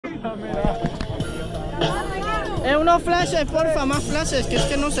Unos flashes, porfa, más flashes, que es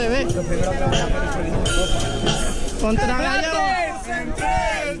que no se ve. Contra Gallego.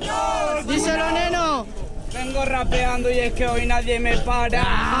 Díselo, neno. Vengo rapeando y es que hoy nadie me para.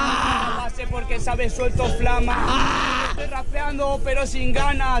 Base porque sabes suelto flama. Estoy rapeando pero sin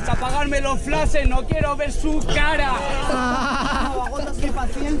ganas. Apagarme los flashes, no quiero ver su cara. Agotas mi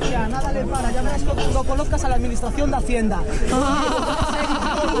paciencia, nada le para. Ya verás cuando conozcas a la administración de Hacienda.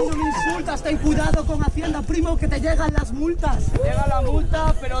 No me insultas, ten cuidado con Hacienda, primo, que te llegan las multas. Llega la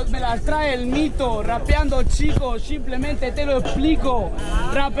multa, pero me las trae el mito. Rapeando, chicos, simplemente te lo explico.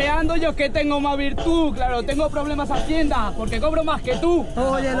 Rapeando yo que tengo más virtud. Claro, tengo problemas Hacienda, porque cobro más que tú.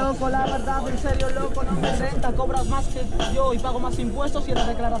 Oye, loco, la verdad, en serio, loco, no me renta. Cobras más que yo y pago más impuestos y en la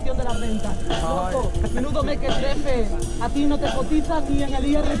declaración de la renta. Loco, menudo me que trefe. A ti no te cotizas ni en el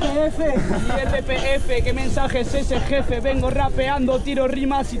IRPF. IRPF, ¿qué mensaje es ese, jefe? Vengo rapeando, tiro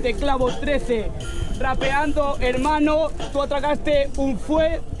rimas y te clavo 13. Rapeando, hermano, tú atracaste un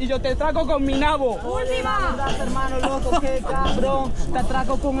fue y yo te atraco con mi nabo. ¡Última! Hermano, loco, qué cabrón. Te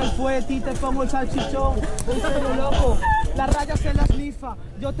atraco con el fuete y te pongo el salchichón. En serio, loco, las rayas se las nifa.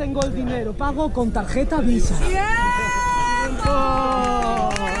 Yo tengo el dinero, pago con tarjeta Visa.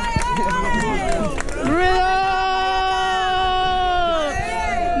 ¡Ruido!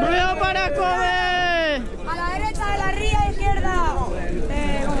 ¡Ruido para Kobe! A la derecha de la ría, izquierda.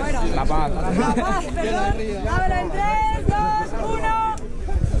 ¿Cómo era? La Paz. La Paz, perdón. Ábrelo en 3, 2, 1.